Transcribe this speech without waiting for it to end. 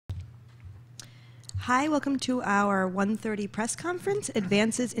Hi, welcome to our 1:30 press conference,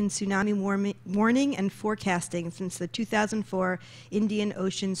 Advances in Tsunami Warning and Forecasting since the 2004 Indian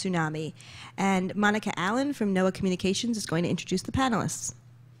Ocean Tsunami. And Monica Allen from NOAA Communications is going to introduce the panelists.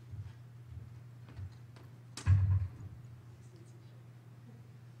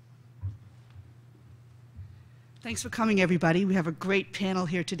 Thanks for coming, everybody. We have a great panel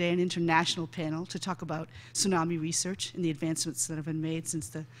here today, an international panel, to talk about tsunami research and the advancements that have been made since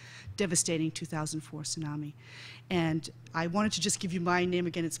the devastating 2004 tsunami. And I wanted to just give you my name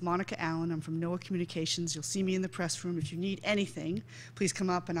again. It's Monica Allen. I'm from NOAA Communications. You'll see me in the press room. If you need anything, please come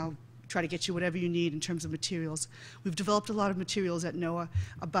up and I'll try to get you whatever you need in terms of materials. We've developed a lot of materials at NOAA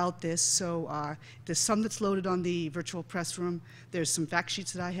about this, so there's some that's loaded on the virtual press room. There's some fact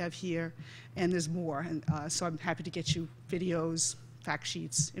sheets that I have here, and there's more. And so I'm happy to get you videos, fact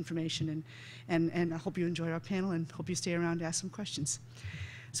sheets, information, and I hope you enjoy our panel and hope you stay around to ask some questions.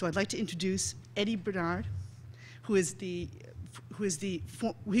 So I'd like to introduce Eddie Bernard, he was the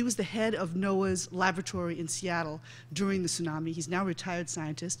head of NOAA's laboratory in Seattle during the tsunami. He's now a retired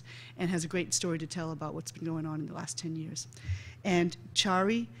scientist and has a great story to tell about what's been going on in the last 10 years. And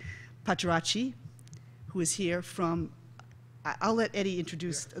Chari Patarachi, who is here from, I'll let Eddie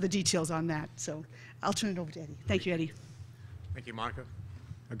introduce the details on that. So I'll turn it over to Eddie. Thank you, Eddie. Thank you, Monica.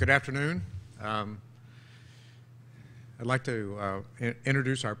 Good afternoon. I'd like to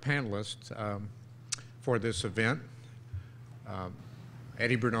introduce our panelists for this event.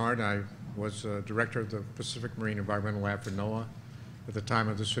 Eddie Bernard, I was director of the Pacific Marine Environmental Lab for NOAA at the time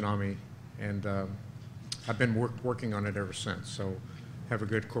of the tsunami, and I've been working on it ever since, so have a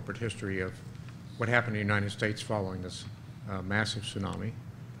good corporate history of what happened in the United States following this massive tsunami.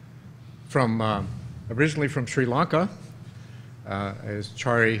 Originally from Sri Lanka is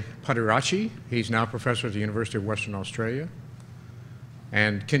Chari Patarachi. He's now professor at the University of Western Australia.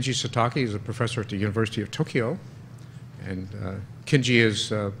 And Kenji Satake is a professor at the University of Tokyo. And Kenji is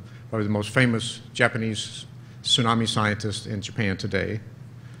probably the most famous Japanese tsunami scientist in Japan today.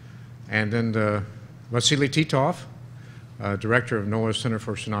 And then Vasily Titov, director of NOAA's Center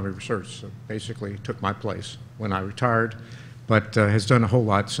for Tsunami Research, so basically took my place when I retired, but has done a whole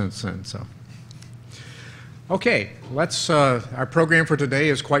lot since then. So, okay, our program for today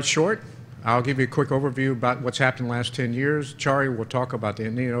is quite short. I'll give you a quick overview about what's happened in the last 10 years. Chari will talk about the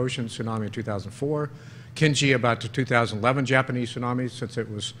Indian Ocean tsunami in 2004. Kenji about the 2011 Japanese tsunami, since it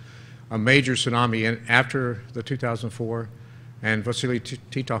was a major tsunami after the 2004. And Vasily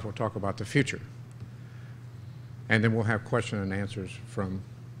Titov will talk about the future. And then we'll have question and answers from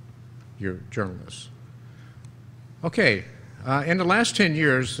your journalists. Okay, in the last 10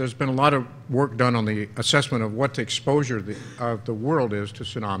 years, there's been a lot of work done on the assessment of what the exposure of the world is to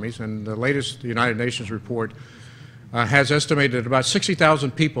tsunamis. And the latest United Nations report has estimated that about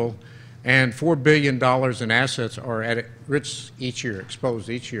 60,000 people and $4 billion in assets are at risk each year, exposed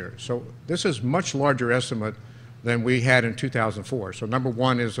each year. So this is a much larger estimate than we had in 2004. So number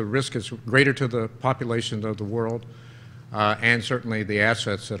one is the risk is greater to the population of the world, and certainly the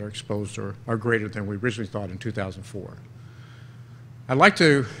assets that are exposed are greater than we originally thought in 2004. I'd like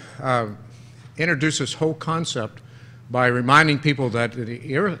to introduce this whole concept by reminding people that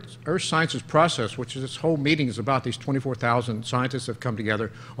the Earth Sciences process, which is this whole meeting is about, these 24,000 scientists have come together,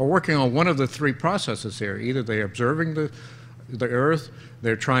 are working on one of the three processes here. Either they're observing the Earth,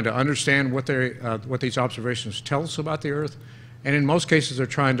 they're trying to understand what these observations tell us about the Earth, and in most cases they're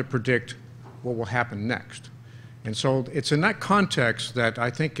trying to predict what will happen next. And so it's in that context that I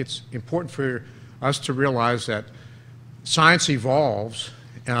think it's important for us to realize that science evolves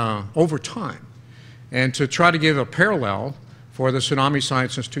over time. And to try to give a parallel for the tsunami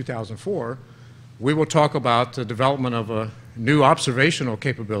science since 2004, we will talk about the development of a new observational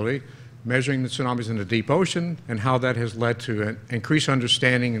capability measuring the tsunamis in the deep ocean and how that has led to an increased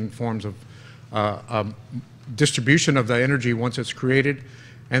understanding in forms of distribution of the energy once it's created.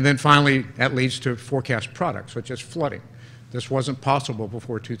 And then finally, that leads to forecast products, such as flooding. This wasn't possible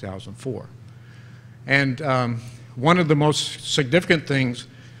before 2004. And one of the most significant things,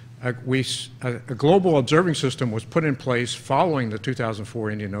 a global observing system was put in place following the 2004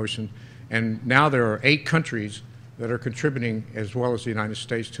 Indian Ocean, and now there are 8 countries that are contributing, as well as the United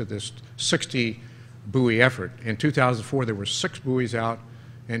States, to this 60-buoy effort. In 2004, there were 6 buoys out.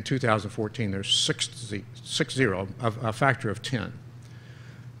 In 2014, there's 60, a factor of 10.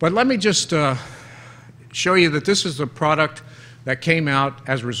 But let me just show you that this is the product that came out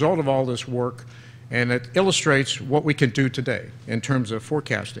as a result of all this work, and it illustrates what we can do today in terms of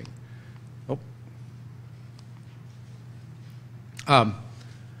forecasting. A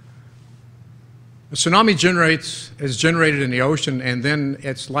tsunami is generated in the ocean, and then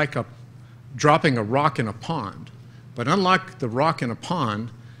it's like dropping a rock in a pond. But unlike the rock in a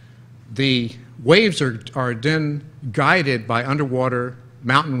pond, the waves are then guided by underwater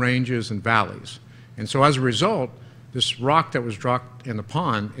mountain ranges and valleys. And so as a result, this rock that was dropped in the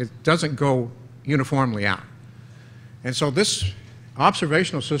pond, it doesn't go uniformly out. And so this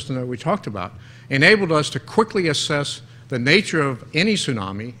observational system that we talked about enabled us to quickly assess the nature of any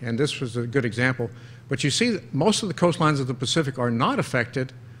tsunami, and this was a good example. But you see that most of the coastlines of the Pacific are not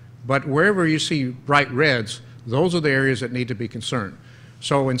affected, but wherever you see bright reds, those are the areas that need to be concerned.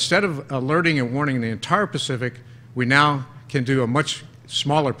 So instead of alerting and warning the entire Pacific, we now can do a much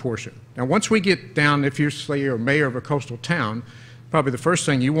smaller portion. Now once we get down, if you're, say, you're a mayor of a coastal town, probably the first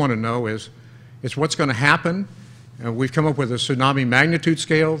thing you want to know is what's going to happen. We've come up with a tsunami magnitude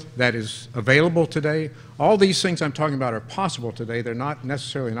scale that is available today. All these things I'm talking about are possible today. They're not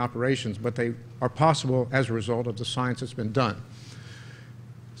necessarily in operations, but they are possible as a result of the science that's been done.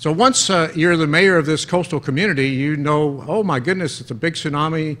 So once you're the mayor of this coastal community, you know, oh my goodness, it's a big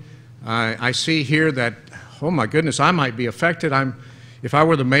tsunami. I see here that, oh my goodness, I might be affected. If I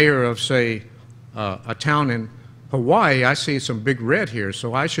were the mayor of, say, a town in Hawaii, I see some big red here,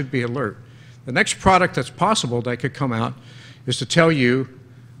 so I should be alert. The next product that's possible that could come out is to tell you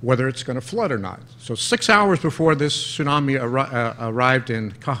whether it's going to flood or not. So 6 hours before this tsunami arrived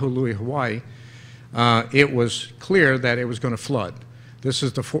in Kahului, Hawaii, it was clear that it was going to flood. This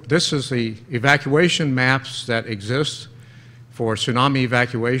is the evacuation maps that exist for tsunami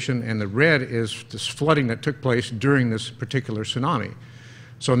evacuation, and the red is this flooding that took place during this particular tsunami.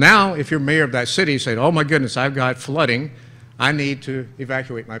 So now, if you're mayor of that city, you say, oh my goodness, I've got flooding, I need to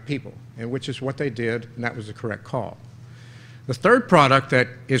evacuate my people, and which is what they did, and that was the correct call. The third product that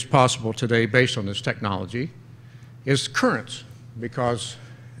is possible today based on this technology is currents, because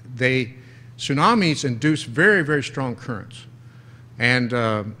tsunamis induce very, very strong currents. And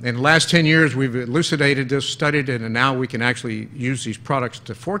in the last 10 years, we've elucidated this, studied it, and now we can actually use these products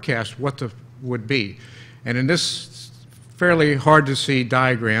to forecast what the would be. And in this fairly hard to see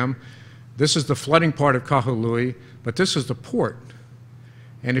diagram, this is the flooding part of Kahului, but this is the port.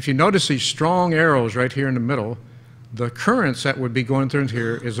 And if you notice these strong arrows right here in the middle, the currents that would be going through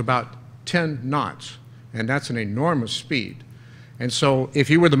here is about 10 knots, and that's an enormous speed. And so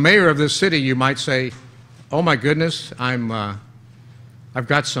if you were the mayor of this city, you might say, oh my goodness, I've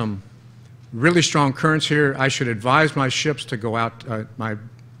got some really strong currents here. I should advise my ships to go out, my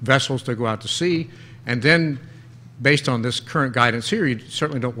vessels to go out to sea, and then based on this current guidance here, you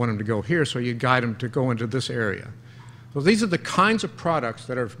certainly don't want them to go here, so you guide them to go into this area. So these are the kinds of products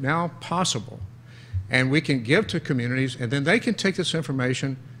that are now possible, and we can give to communities, and then they can take this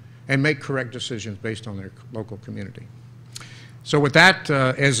information and make correct decisions based on their local community. So with that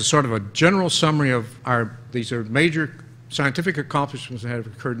as a sort of a general summary of these are major scientific accomplishments that have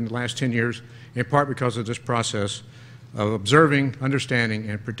occurred in the last 10 years, in part because of this process of observing, understanding,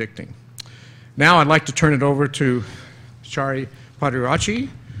 and predicting. Now I'd like to turn it over to Chari Padurachi,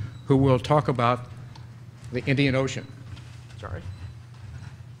 who will talk about the Indian Ocean. Chari.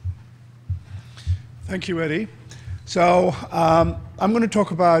 Thank you, Eddie. So I'm going to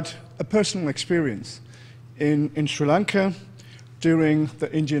talk about a personal experience in Sri Lanka during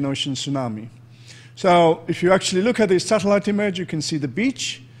the Indian Ocean tsunami. So if you actually look at this satellite image, you can see the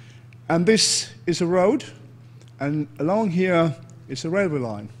beach, and this is a road, and along here is a railway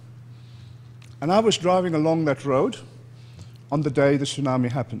line. And I was driving along that road on the day the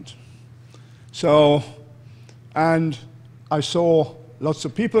tsunami happened. So, and I saw lots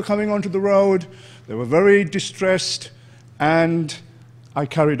of people coming onto the road. They were very distressed, and I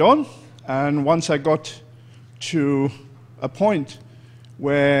carried on. And once I got to a point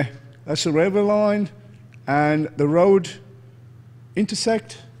where that's a railway line and the road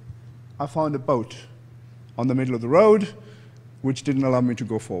intersect, I found a boat on the middle of the road, which didn't allow me to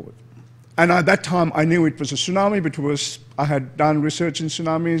go forward. And at that time, I knew it was a tsunami because I had done research in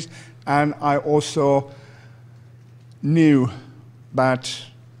tsunamis, and I also knew that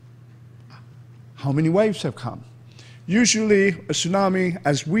how many waves have come. Usually, a tsunami,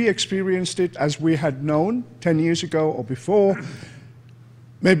 as we experienced it, as we had known 10 years ago or before,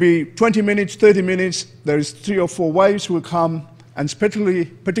 maybe 20 minutes, 30 minutes, there's 3 or 4 waves will come, and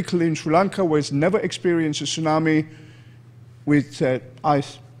particularly in Sri Lanka, where it's never experienced a tsunami, I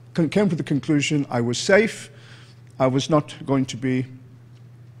came to the conclusion I was safe, I was not going to be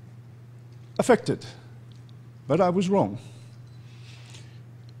affected. But I was wrong.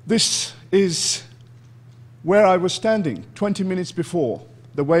 This is where I was standing 20 minutes before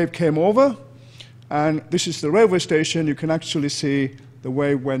the wave came over, and this is the railway station. You can actually see the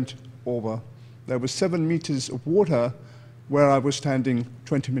wave went over. There was 7 meters of water where I was standing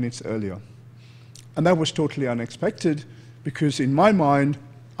 20 minutes earlier. And that was totally unexpected because in my mind,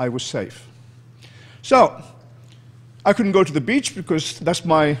 I was safe. So I couldn't go to the beach because that's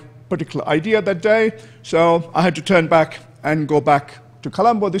my particular idea that day. So I had to turn back and go back to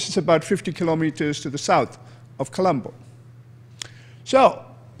Colombo. This is about 50 kilometers to the south of Colombo. So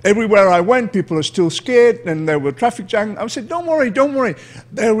everywhere I went, people are still scared, and there were traffic jams. I said, don't worry,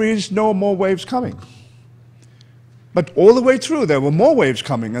 there is no more waves coming. But all the way through, there were more waves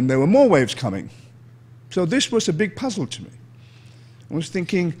coming, and there were more waves coming. So this was a big puzzle to me. I was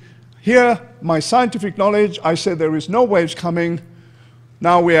thinking, here, my scientific knowledge, I said there is no waves coming.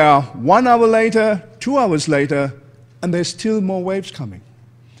 Now we are 1 hour later, 2 hours later, and there's still more waves coming.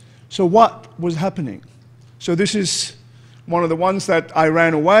 So what was happening? So this is one of the ones that I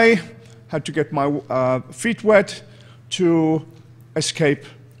ran away, had to get my feet wet to escape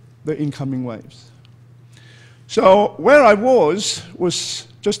the incoming waves. So where I was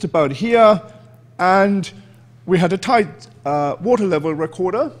just about here, and we had a tide water level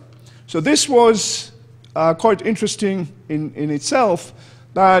recorder. So this was quite interesting in itself,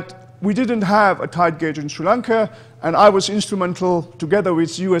 that we didn't have a tide gauge in Sri Lanka, and I was instrumental, together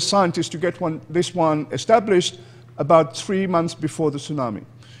with US scientists, to get this one established about 3 months before the tsunami.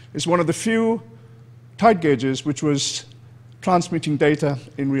 It's one of the few tide gauges which was transmitting data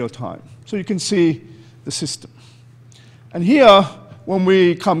in real time. So you can see the system. And here, when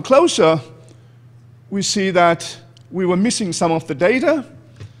we come closer, we see that we were missing some of the data.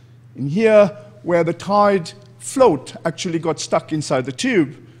 In here, where the tide float actually got stuck inside the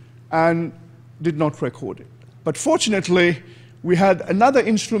tube and did not record it. But fortunately, we had another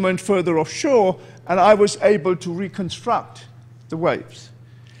instrument further offshore, and I was able to reconstruct the waves.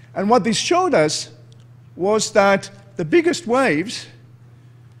 And what this showed us was that the biggest waves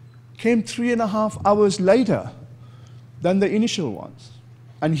came 3.5 hours later than the initial ones.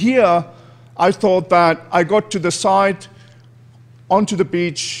 And here, I thought that I got to the site, onto the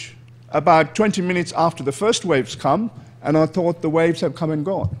beach, about 20 minutes after the first waves come, and I thought the waves have come and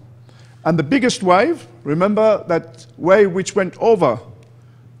gone. And the biggest wave, remember that wave which went over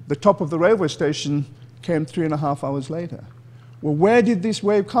the top of the railway station, came 3.5 hours later. Well, where did this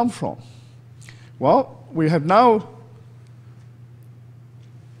wave come from? Well, we have now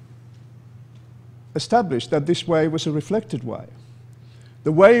established that this wave was a reflected wave.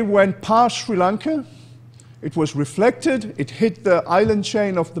 The wave went past Sri Lanka, it was reflected, it hit the island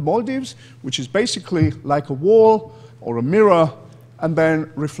chain of the Maldives, which is basically like a wall or a mirror, and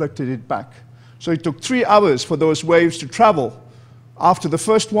then reflected it back. So it took 3 hours for those waves to travel. After the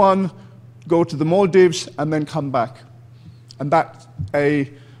first one, go to the Maldives, and then come back. And that's an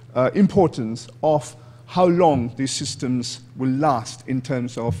importance of how long these systems will last in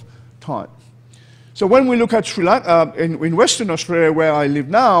terms of time. So when we look at Sri Lanka, in Western Australia, where I live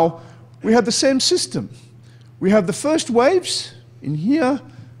now, we have the same system. We have the first waves in here,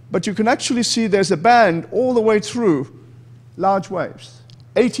 but you can actually see there's a band all the way through large waves,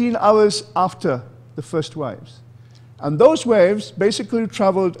 18 hours after the first waves. And those waves basically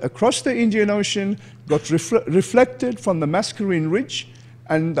traveled across the Indian Ocean, got reflected from the Mascarene Ridge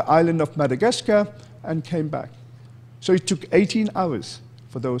and the island of Madagascar, and came back. So it took 18 hours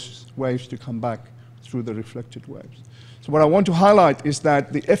for those waves to come back through the reflected waves. So what I want to highlight is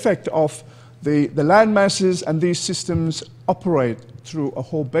that the effect of the land masses and these systems operate through a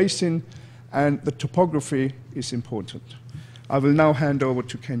whole basin, and the topography is important. I will now hand over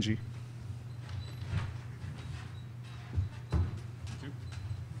to Kenji.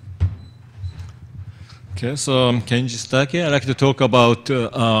 Okay, so I'm Kenji Stake. I'd like to talk about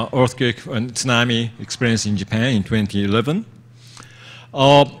earthquake and tsunami experience in Japan in 2011.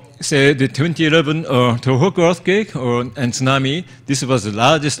 So the 2011 Tohoku earthquake and tsunami, this was the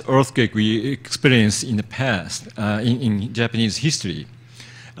largest earthquake we experienced in the past in Japanese history.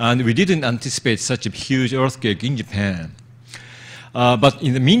 And we didn't anticipate such a huge earthquake in Japan. But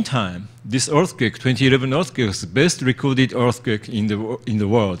in the meantime, this earthquake, 2011 earthquake, was the best recorded earthquake in the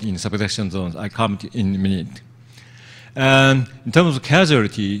world in subduction zones. I come to in a minute. And in terms of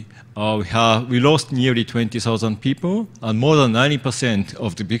casualty, we lost nearly 20,000 people, and more than 90%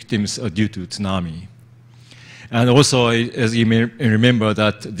 of the victims are due to tsunami. And also, as you may remember,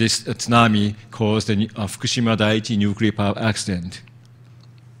 that this tsunami caused the Fukushima Daiichi nuclear power accident.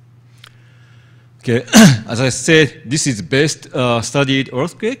 Okay, as I said, this is the best studied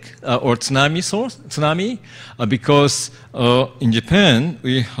earthquake or tsunami because in Japan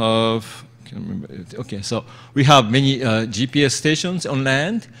we have, okay, so we have many GPS stations on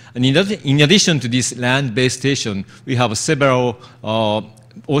land, and in addition to this land-based station, we have several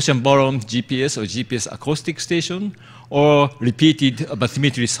ocean bottom GPS or GPS acoustic station or repeated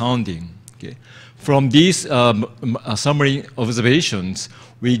bathymetry sounding. Okay. From these submarine observations,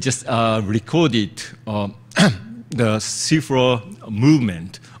 we just recorded the seafloor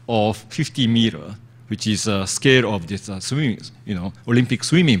movement of 50 meters, which is a scale of this swimming, Olympic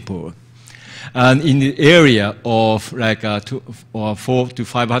swimming pool. And in the area of like 400 to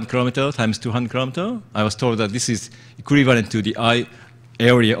 500 kilometers times 200 kilometers, I was told that this is equivalent to the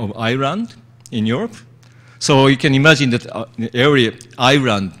area of Ireland in Europe. So you can imagine that the area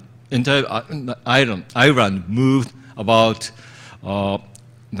entire Ireland moved about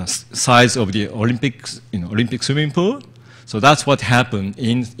the size of the Olympic swimming pool. So that's what happened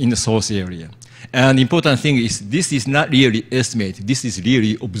in the source area. And the important thing is this is not really estimated. This is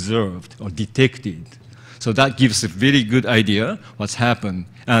really observed or detected. So that gives a very good idea what's happened.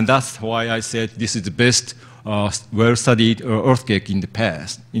 And that's why I said this is the best well-studied earthquake in the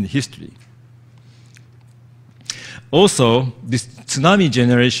past, in history. Also, this tsunami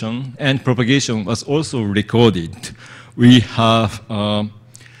generation and propagation was also recorded. We have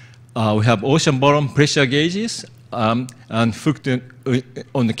ocean bottom pressure gauges and hooked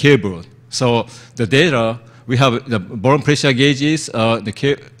on the cable. So the data, we have the bottom pressure gauges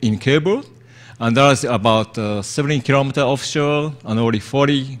in cable, and there is about 70 kilometers offshore and only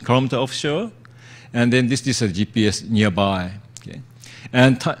 40 kilometers offshore. And then this is a GPS nearby. Okay.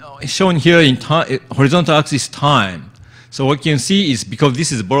 And shown here in horizontal axis time. So what you can see is because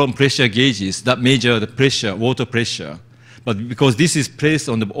this is bottom pressure gauges that measure the pressure, water pressure. But because this is placed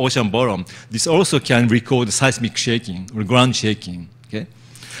on the ocean bottom, this also can record the seismic shaking or ground shaking. Okay?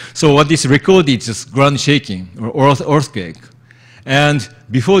 So what this recorded is ground shaking or earthquake. And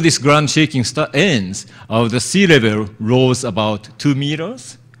before this ground shaking ends, the sea level rose about 2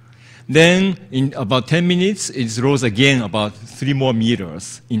 meters. Then in about 10 minutes, it rose again about 3 more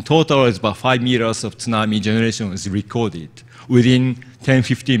meters. In total, it's about 5 meters of tsunami generation is recorded within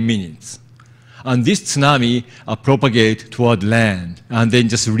 10-15 minutes. And this tsunami propagate toward land and then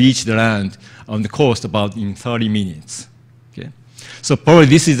just reach the land on the coast about in 30 minutes. Okay? So probably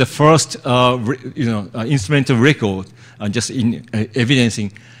this is the first instrumental record just in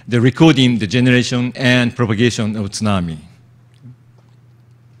evidencing the recording, the generation and propagation of tsunami.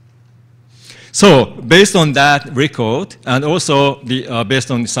 So based on that record, and also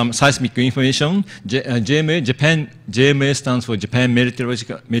based on some seismic information, JMA stands for Japan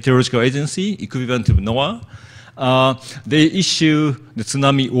Meteorological Agency, equivalent to NOAA. They issue the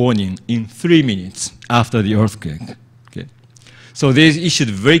tsunami warning in 3 minutes after the earthquake. Okay. So they issued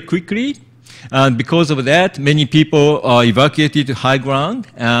very quickly, and because of that, many people evacuated to high ground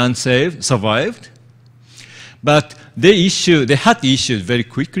and survived. But they had issued very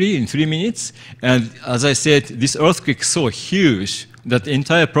quickly in 3 minutes. And as I said, this earthquake is so huge that the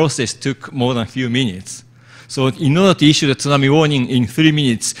entire process took more than a few minutes. So in order to issue the tsunami warning in 3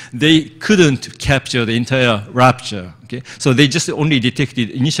 minutes, they couldn't capture the entire rupture. Okay? So they just only detected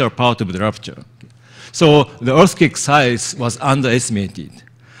initial part of the rupture. Okay? So the earthquake size was underestimated.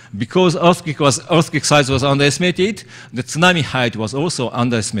 Because earthquake size was underestimated, the tsunami height was also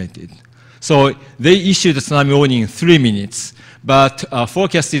underestimated. So they issued the tsunami warning in 3 minutes, but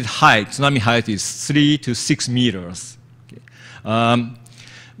forecasted height, tsunami height is 3 to 6 meters. Okay.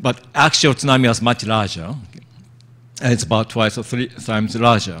 But actual tsunami was much larger. Okay. And it's about 2 or 3 times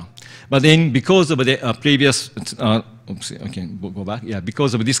larger. But then because of the previous, go back. Yeah,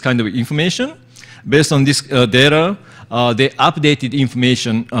 because of this kind of information, based on this data, they updated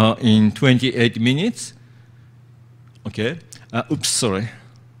information in 28 minutes. Okay. Oops, sorry.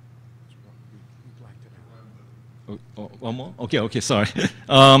 One more? Okay, sorry.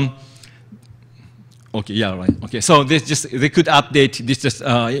 Okay, yeah, right. Okay, so they could update this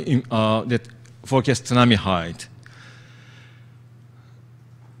that forecast tsunami height.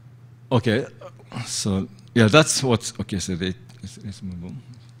 Okay, so yeah, that's what's okay. So let's move on.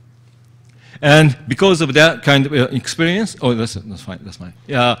 And because of that kind of experience, that's fine, that's fine.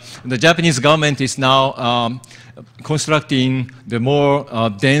 Yeah, the Japanese government is now constructing the more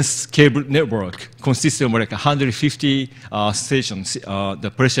dense cable network consisting of like 150 stations,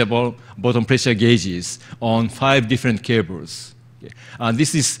 the bottom pressure gauges on 5 different cables. Okay.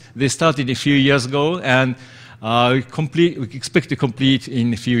 They started a few years ago, and we expect to complete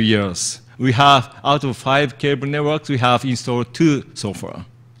in a few years. We have, out of 5 cable networks, we have installed 2 so far.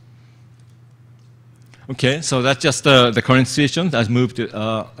 Okay, so that's just the current situation. Let's move to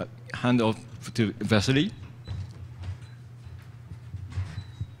hand off to Vasily.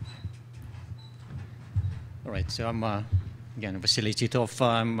 All right, so I'm, again, Vasily Titov.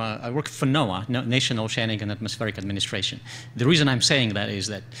 I work for NOAA, National Oceanic and Atmospheric Administration. The reason I'm saying that is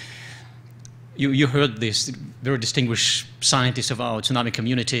that you heard this very distinguished scientists of our tsunami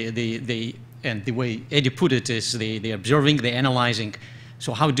community. And the way Eddie put it is they're observing, they're analyzing.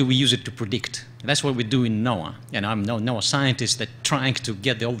 So how do we use it to predict? And that's what we do in NOAA. And I'm no NOAA scientist that trying to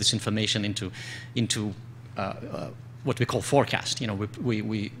get all this information into what we call forecast. You know,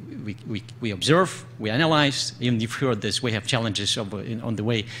 we observe, we analyze. Even you've heard this, we have challenges on the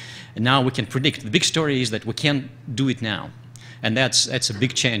way. And now we can predict. The big story is that we can do it now. And that's a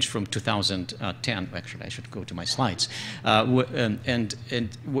big change from 2010. Actually, I should go to my slides. And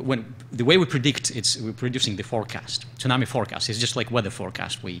when the way we predict, we're producing the forecast. Tsunami forecast is just like weather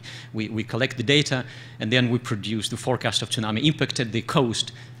forecast. We collect the data, and then we produce the forecast of tsunami impact at the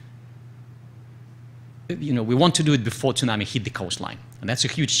coast. You know, we want to do it before tsunami hit the coastline, and that's a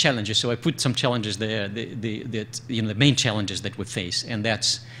huge challenge. So I put some challenges there. The main challenges that we face, and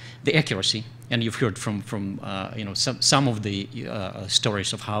that's the accuracy. And you've heard from you know, some of the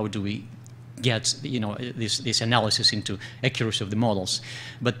stories of how do we get, you know, this analysis into accuracy of the models.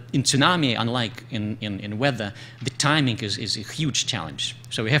 But in tsunami, unlike in weather, the timing is a huge challenge.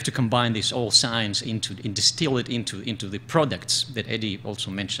 So we have to combine this all science and distill it into the products that Eddie also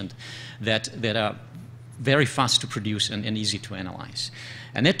mentioned that are very fast to produce and easy to analyze.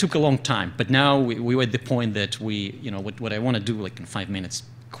 And that took a long time. But now we were at the point that you know, what I want to do, like in 5 minutes,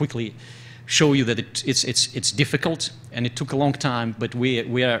 quickly show you that it's difficult and it took a long time, but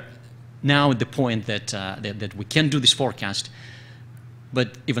we are now at the point that we can do this forecast.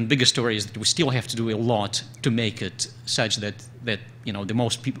 But even bigger story is that we still have to do a lot to make it such that you know, the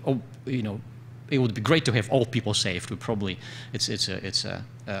most people, you know, it would be great to have all people saved. We probably it's a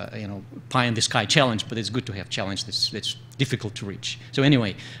you know, pie in the sky challenge, but it's good to have challenge that's difficult to reach. So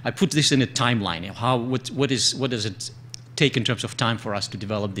anyway, I put this in a timeline. What does it take in terms of time for us to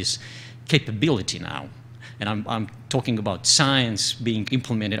develop this capability now? And I'm talking about science being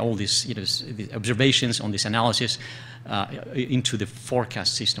implemented, all these, you know, the observations on this analysis into the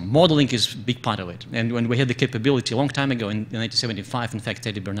forecast system. Modeling is a big part of it. And when we had the capability a long time ago in 1975, in fact,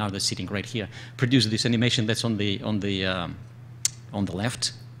 Eddie Bernardo is sitting right here, produced this animation that's on the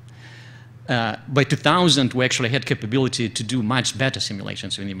left. By 2000, we actually had capability to do much better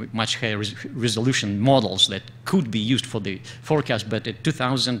simulations, much higher resolution models that could be used for the forecast. But in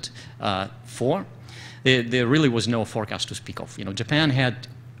 2004, there really was no forecast to speak of. You know, Japan had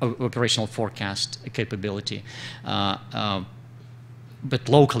operational forecast capability, but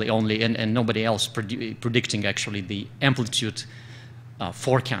locally only, and nobody else predicting actually the amplitude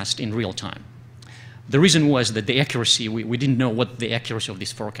forecast in real time. The reason was that the accuracy, we didn't know what the accuracy of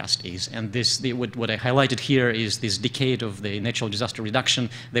this forecast is. And what I highlighted here is this decade of the natural disaster reduction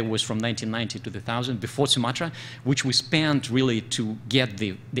that was from 1990 to 2000, before Sumatra, which we spent really to get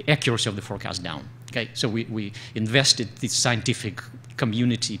the accuracy of the forecast down. Okay? So we invested this scientific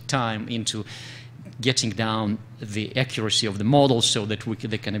community time into getting down the accuracy of the models so that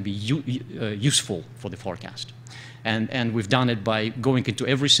they can be useful for the forecast. And we've done it by going into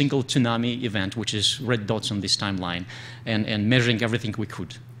every single tsunami event, which is red dots on this timeline, and measuring everything we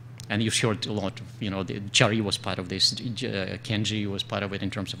could. And you've heard a lot of, you know, Chari was part of this, Kenji was part of it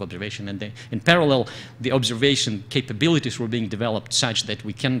in terms of observation. And in parallel, the observation capabilities were being developed such that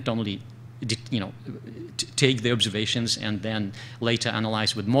we can't only, you know, take the observations and then later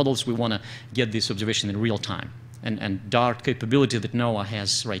analyze with models. We want to get this observation in real time. And DART capability that NOAA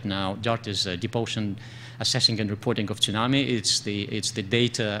has right now, DART is deep ocean assessing and reporting of tsunami. It's the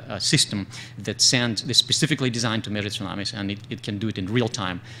data system that's specifically designed to measure tsunamis, and it can do it in real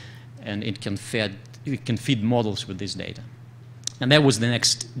time, and it can feed models with this data. And that was the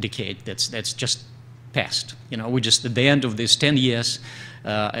next decade that's just passed. You know, we just at the end of this 10 years,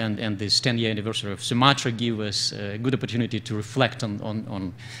 and this 10-year anniversary of Sumatra gave us a good opportunity to reflect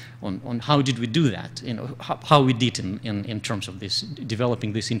on how did we do that, you know, how we did in terms of this,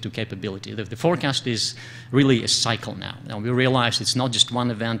 developing this into capability. The forecast is really a cycle now. Now we realize it's not just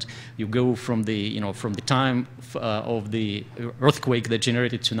one event. You go from the time of the earthquake that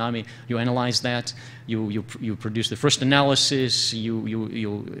generated tsunami, you analyze that, you produce the first analysis, you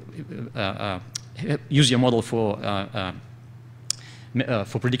use your model for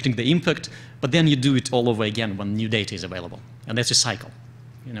predicting the impact, but then you do it all over again when new data is available, and that's a cycle.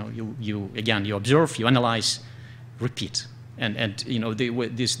 You know, you observe, you analyze, repeat, and you know,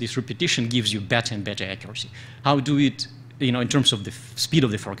 this repetition gives you better and better accuracy. How do it, you know, in terms of the speed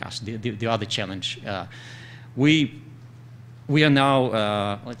of the forecast? The other challenge, we are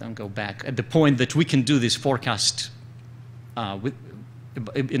now let me go back at the point that we can do this forecast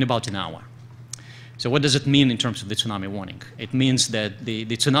in about an hour. So what does it mean in terms of the tsunami warning? It means that the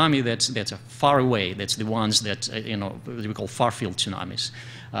tsunami that's far away, that's the ones that we call far-field tsunamis.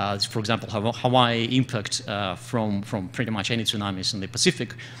 For example, Hawaii impact from pretty much any tsunamis in the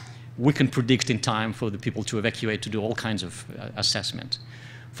Pacific, we can predict in time for the people to evacuate, to do all kinds of assessment.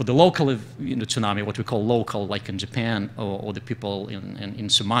 For the local tsunami, what we call local, like in Japan, or the people in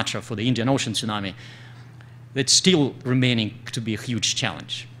Sumatra, for the Indian Ocean tsunami, that's still remaining to be a huge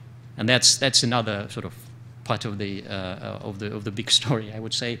challenge. And that's another sort of part of the big story, I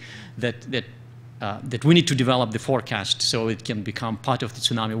would say, that we need to develop the forecast so it can become part of the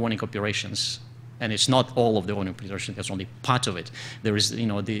tsunami warning operations. And it's not all of the warning operations; that's only part of it. There is,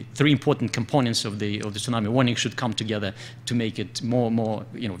 the three important components of the tsunami warning should come together to make it more,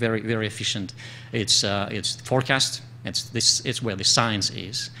 very, very efficient. It's forecast. It's where the science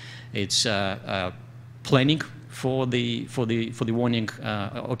is. It's planning for the warning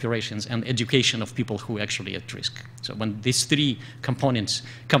operations, and education of people who are actually at risk. So when these three components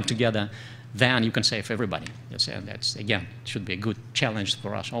come together, then you can save everybody. That's again, should be a good challenge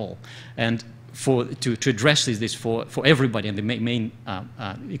for us all. And to address this for everybody, and the main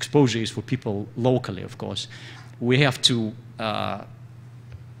exposure is for people locally, of course, we have to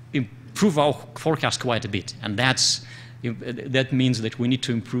improve our forecast quite a bit, and that means that we need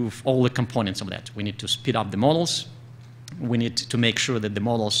to improve all the components of that. We need to speed up the models. We need to make sure that the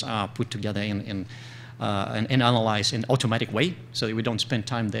models are put together and analyzed in an automatic way, so that we don't spend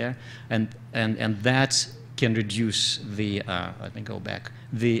time there, and that can reduce the let me go back,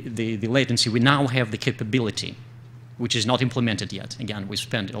 the latency. We now have the capability, which is not implemented yet. Again, we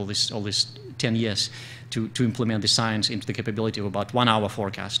spent all this 10 years to implement the science into the capability of about 1 hour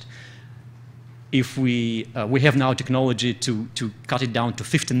forecast. If we have now technology to cut it down to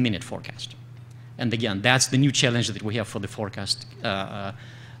 15-minute forecast. And again, that's the new challenge that we have for the forecast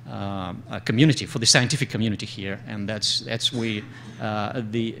community, for the scientific community here, and that's the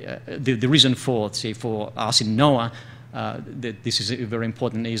reason for, say, for us in NOAA that this is very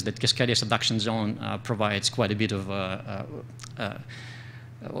important is that Cascadia subduction zone provides quite a bit of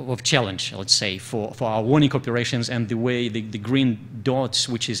challenge, let's say, for our warning operations, and the way the green dots,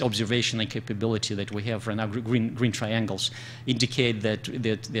 which is observational capability that we have right now, green triangles, indicate that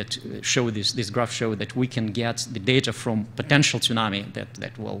show this graph show that we can get the data from potential tsunami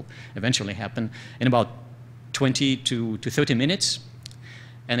that will eventually happen in about 20 to 30 minutes.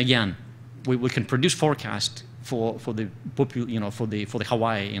 And again, we can produce forecast for the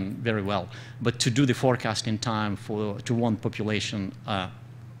Hawaii very well, but to do the forecast in time to one population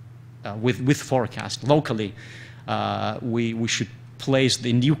with forecast locally, we should place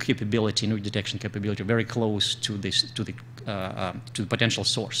the new capability, new detection capability, very close to the potential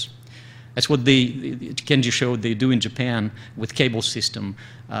source. That's what Kenji showed they do in Japan with cable system.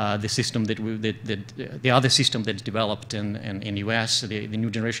 The system the other system that's developed in US, the new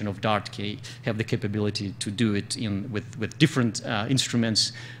generation of DART have the capability to do it with different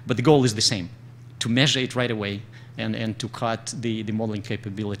instruments, but the goal is the same: to measure it right away and to cut the modeling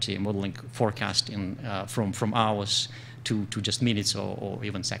capability, modeling forecast from hours to just minutes or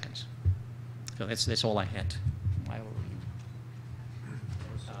even seconds. So that's all I had.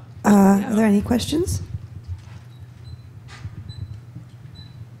 Are there any questions?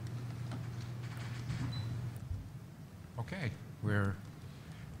 Okay, we're...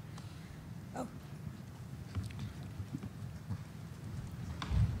 Oh.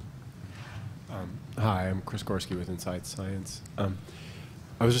 Hi, I'm Chris Gorski with Inside Science. I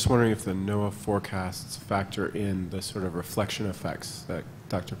was just wondering if the NOAA forecasts factor in the sort of reflection effects that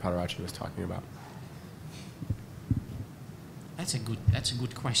Dr. Patarachi was talking about. That's a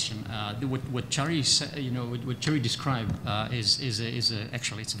good question. What Chari what Chari described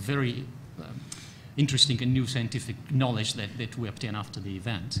actually it's a very interesting and new scientific knowledge that we obtain after the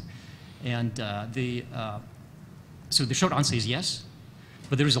event, and so the short answer is yes,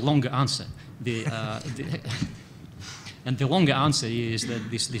 but there is a longer answer. And the longer answer is that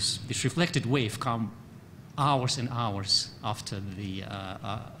this reflected wave comes hours and hours after the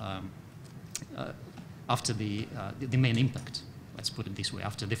main impact. Let's put it this way,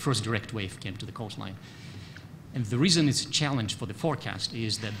 after the first direct wave came to the coastline. And the reason it's a challenge for the forecast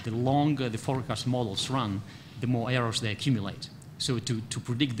is that the longer the forecast models run, the more errors they accumulate. So to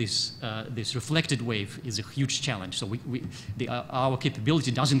predict this reflected wave is a huge challenge. So our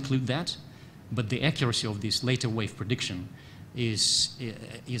capability does include that, but the accuracy of this later wave prediction is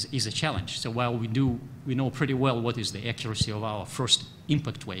a challenge. So while we know pretty well what is the accuracy of our first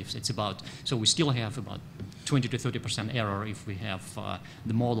impact waves, so we still have about 20 to 30% error if we have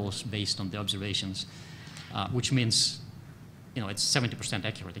the models based on the observations, which means it's 70%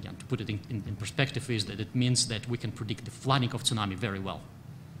 accurate again. To put it in perspective is that it means that we can predict the flooding of tsunami very well.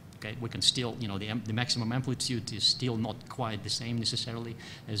 Okay, we can still, the maximum amplitude is still not quite the same necessarily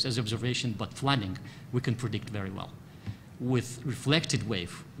as observation, but flooding we can predict very well. With reflected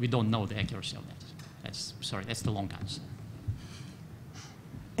wave, we don't know the accuracy of that. That's the long answer.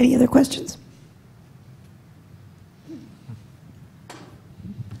 Any other questions?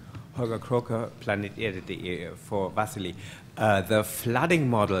 Holger Kroker, Planet Erde for Vasily. The flooding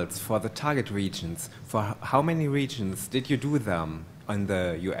models for the target regions, for how many regions did you do them on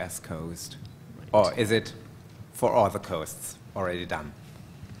the US coast? Right. Or is it for all the coasts already done?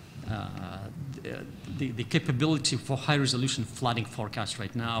 The capability for high-resolution flooding forecast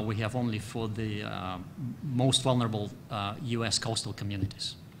right now, we have only for the most vulnerable US coastal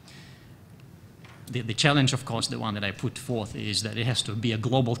communities. The challenge, of course, the one that I put forth is that it has to be a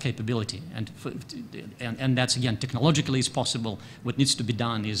global capability, and that's again technologically is possible. What needs to be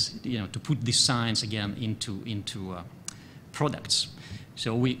done is to put this science again into products.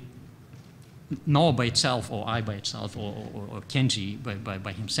 So Noah by itself, or I by itself, or Kenji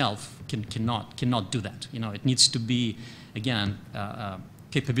by himself cannot do that. It needs to be again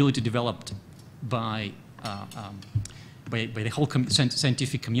capability developed by the whole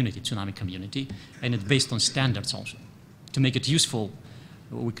scientific community, tsunami community, and it's based on standards also. To make it useful,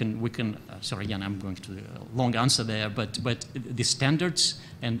 we can sorry, again, I'm going to a long answer there, but the standards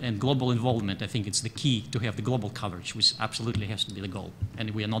and global involvement, I think it's the key to have the global coverage, which absolutely has to be the goal, and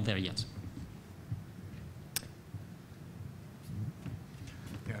we are not there yet.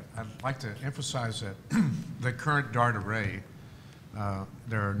 Yeah, I'd like to emphasize that the current DART array,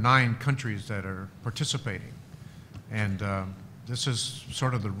 there are 9 countries that are participating. And this is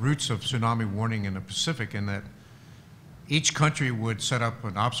sort of the roots of tsunami warning in the Pacific, in that each country would set up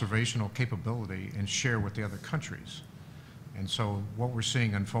an observational capability and share with the other countries. And so what we're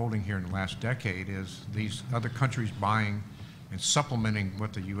seeing unfolding here in the last decade is these other countries buying and supplementing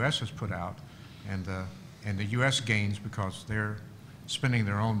what the U.S. has put out, and the U.S. gains because they're spending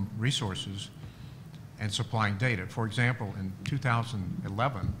their own resources and supplying data. For example, in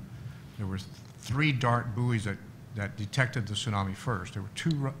 2011, there were 3 DART buoys that detected the tsunami first. There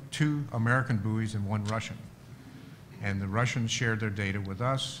were two American buoys and 1 Russian. And the Russians shared their data with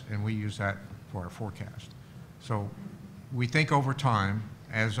us, and we use that for our forecast. So we think over time,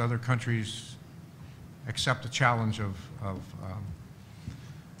 as other countries accept the challenge of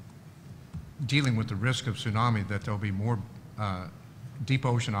dealing with the risk of tsunami, that there'll be more deep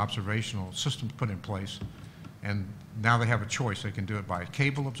ocean observational systems put in place. And now they have a choice. They can do it by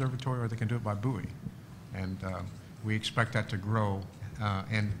cable observatory, or they can do it by buoy. And we expect that to grow,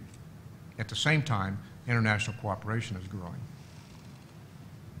 and at the same time, international cooperation is growing.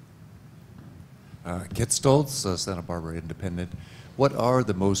 Kit Stoltz, Santa Barbara Independent. What are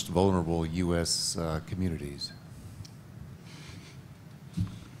the most vulnerable U.S. Communities?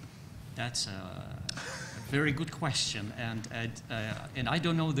 That's a very good question, and I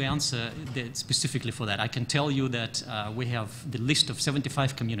don't know the answer specifically for that. I can tell you that we have the list of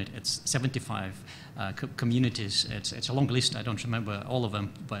 75 communities. It's 75 communities. It's a long list. I don't remember all of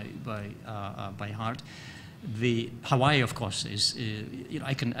them by heart. The Hawaii, of course, is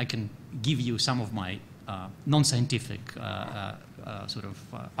I can give you some of my non-scientific sort of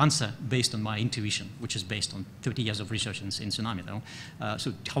answer based on my intuition, which is based on 30 years of research in tsunami, though.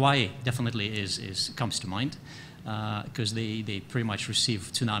 So Hawaii definitely comes to mind because they pretty much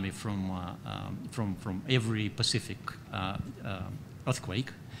receive tsunami from every Pacific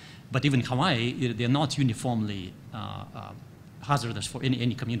earthquake. But even Hawaii, they're not uniformly hazardous for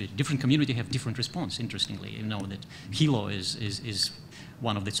any community. Different community have different response. Interestingly, that Hilo is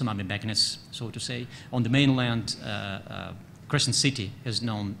one of the tsunami magnets, so to say. On the mainland, Crescent City is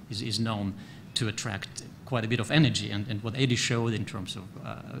known to attract quite a bit of energy, and what Eddie showed in terms of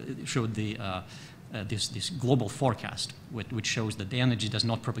showed this global forecast, which shows that the energy does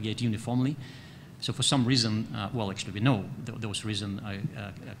not propagate uniformly. So for some reason, well, actually we know those reasons.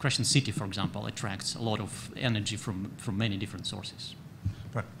 Crescent City, for example, attracts a lot of energy from many different sources.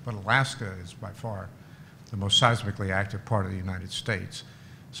 But Alaska is by far the most seismically active part of the United States.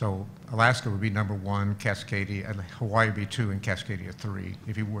 So Alaska would be #1, Cascadia, and Hawaii would be 2, and Cascadia 3,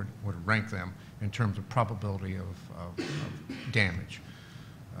 if you were to rank them in terms of probability of damage.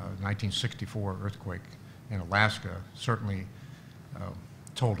 1964 earthquake in Alaska certainly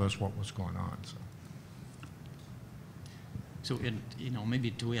told us what was going on. So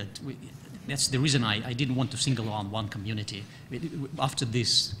maybe to add, that's the reason I didn't want to single on one community. After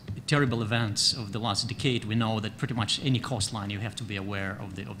this terrible events of the last decade, we know that pretty much any coastline you have to be aware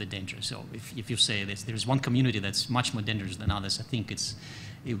of the danger. So if you say this, there's one community that's much more dangerous than others, I think it's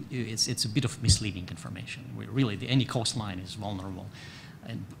a bit of misleading information. Really, any coastline is vulnerable,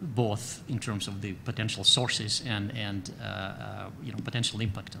 and both in terms of the potential sources and potential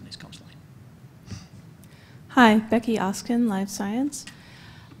impact on this coastline. Hi, Becky Oskin, Life Science.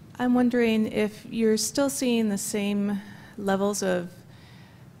 I'm wondering if you're still seeing the same levels of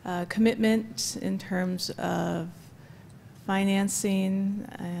commitment in terms of financing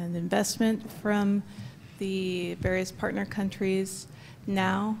and investment from the various partner countries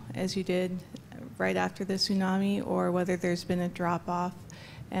now as you did right after the tsunami, or whether there's been a drop-off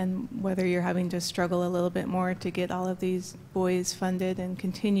and whether you're having to struggle a little bit more to get all of these buoys funded and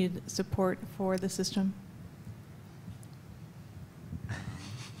continued support for the system.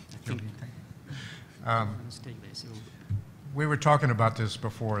 We were talking about this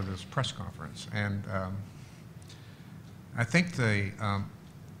before this press conference, and I think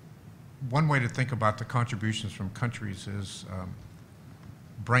one way to think about the contributions from countries is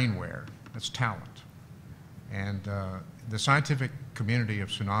brainware, that's talent. And the scientific community of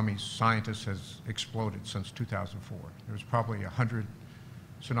tsunami scientists has exploded since 2004. There's probably 100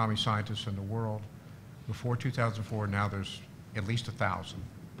 tsunami scientists in the world. Before 2004, now there's at least 1,000.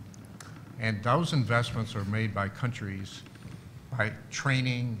 And those investments are made by countries by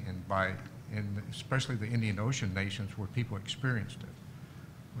training and especially the Indian Ocean nations where people experienced it.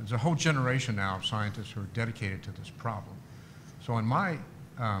 There's a whole generation now of scientists who are dedicated to this problem. So in my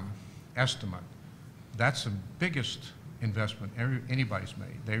estimate, that's the biggest investment anybody's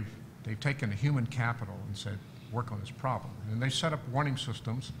made. They've taken the human capital and said, work on this problem. And they set up warning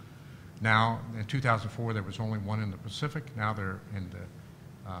systems. Now, in 2004, there was only one in the Pacific. Now they're in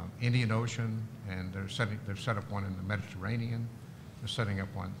the Indian Ocean, and they've set up one in the Mediterranean. They're setting up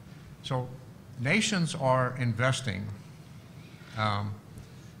one. So nations are investing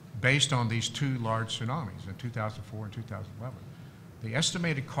based on these two large tsunamis in 2004 and 2011. The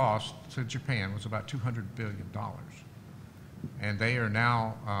estimated cost to Japan was about $200 billion. And they are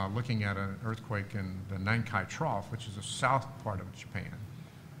now looking at an earthquake in the Nankai Trough, which is the south part of Japan.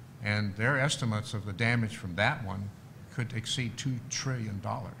 And their estimates of the damage from that one could exceed $2 trillion.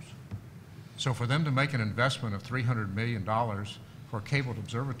 So for them to make an investment of $300 million for a cabled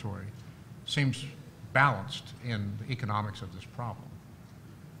observatory seems balanced in the economics of this problem.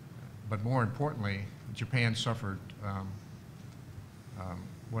 But more importantly, Japan suffered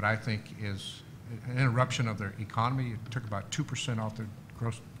what I think is an interruption of their economy. It took about 2% off their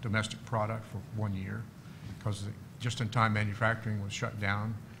gross domestic product for 1 year because just-in-time manufacturing was shut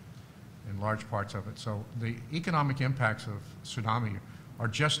down in large parts of it. So the economic impacts of tsunami are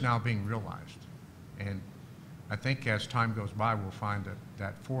just now being realized. And I think as time goes by, we'll find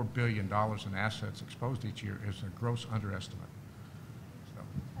that $4 billion in assets exposed each year is a gross underestimate. So,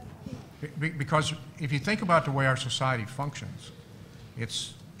 because if you think about the way our society functions,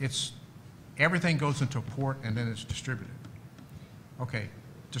 it's everything goes into a port and then it's distributed. Okay,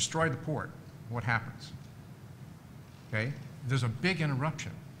 destroy the port, what happens? Okay, there's a big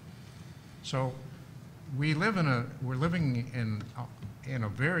interruption. So we're living in a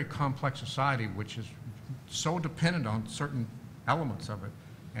very complex society which is so dependent on certain elements of it,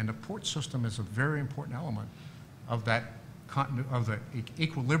 and the port system is a very important element of that of the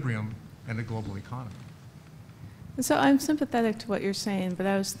equilibrium in the global economy. So I'm sympathetic to what you're saying, but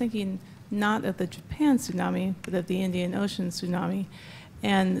I was thinking not of the Japan tsunami, but of the Indian Ocean tsunami,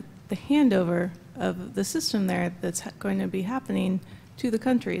 and the handover of the system there that's going to be happening to the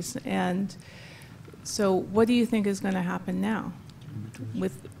countries. And so what do you think is going to happen now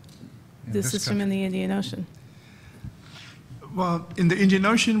with the system in the Indian Ocean? Well, in the Indian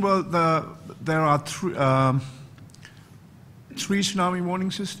Ocean, well, there are three tsunami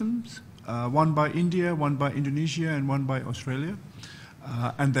warning systems, one by India, one by Indonesia, and one by Australia.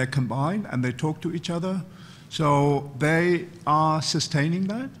 And they're combined, and they talk to each other. So they are sustaining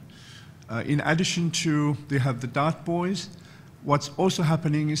that. In addition to, they have the dart buoys. What's also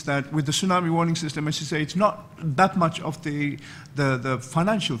happening is that with the tsunami warning system, as you say, it's not that much of the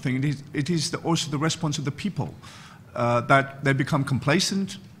financial thing. It is also the response of the people, that they become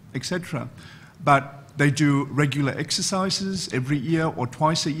complacent, etc. But they do regular exercises every year or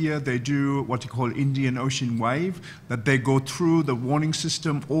twice a year. They do what you call Indian Ocean Wave, that they go through the warning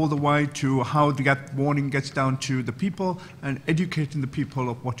system all the way to how that warning gets down to the people and educating the people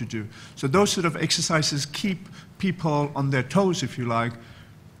of what to do. So those sort of exercises keep people on their toes, if you like,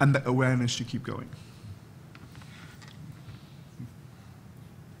 and the awareness to keep going.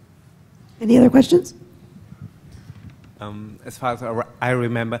 Any other questions? As far as I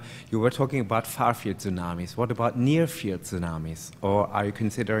remember, you were talking about far-field tsunamis. What about near-field tsunamis? Or are you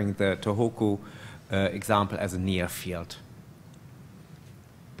considering the Tohoku example as a near-field?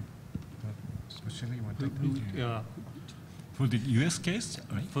 For the U.S. case,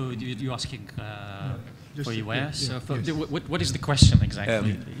 right? You're asking for U.S. What is the question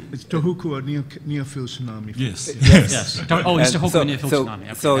exactly? It's Tohoku or near-field tsunami. Yes. Yes. Oh, it's Tohoku near-field tsunami.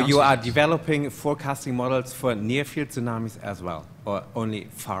 Okay, so you are developing forecasting models for near-field tsunamis as well, or only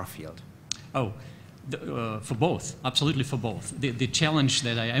far-field? Oh, for both, absolutely for both. The challenge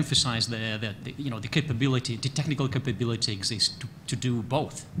that I emphasize there, that the capability, the technical capability exists to do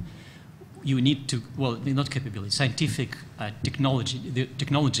both. You need to, well, not capability, scientific technology. The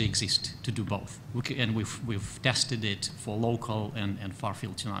technology exists to do both, and we've tested it for local and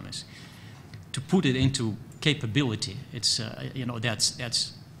far-field tsunamis. To put it into capability, it's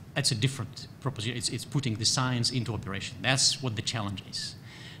that's a different proposition. It's putting the science into operation. That's what the challenge is.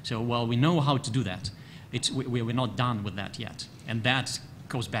 So while we know how to do that, we're not done with that yet, and that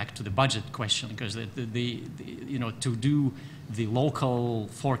goes back to the budget question, because to do the local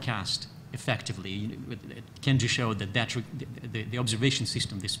forecast effectively, Kenji showed that the observation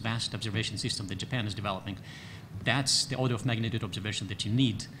system, this vast observation system that Japan is developing, that's the order of magnitude observation that you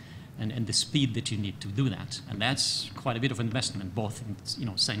need, and the speed that you need to do that, and that's quite a bit of investment, both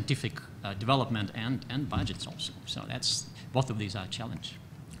in scientific development and budgets also. So that's both of these are a challenge.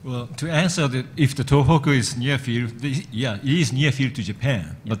 Well, to answer that, if the Tohoku is near field, yeah, it is near field to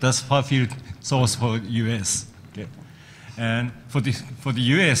Japan, but that's far field source for U.S. Okay. And for the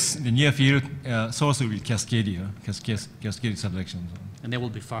U.S., the near field source will be Cascadia subduction zone. And there will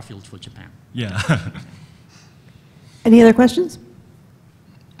be far field for Japan. Yeah. Any other questions?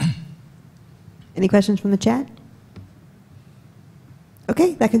 Any questions from the chat?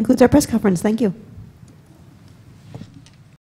 Okay, that concludes our press conference. Thank you.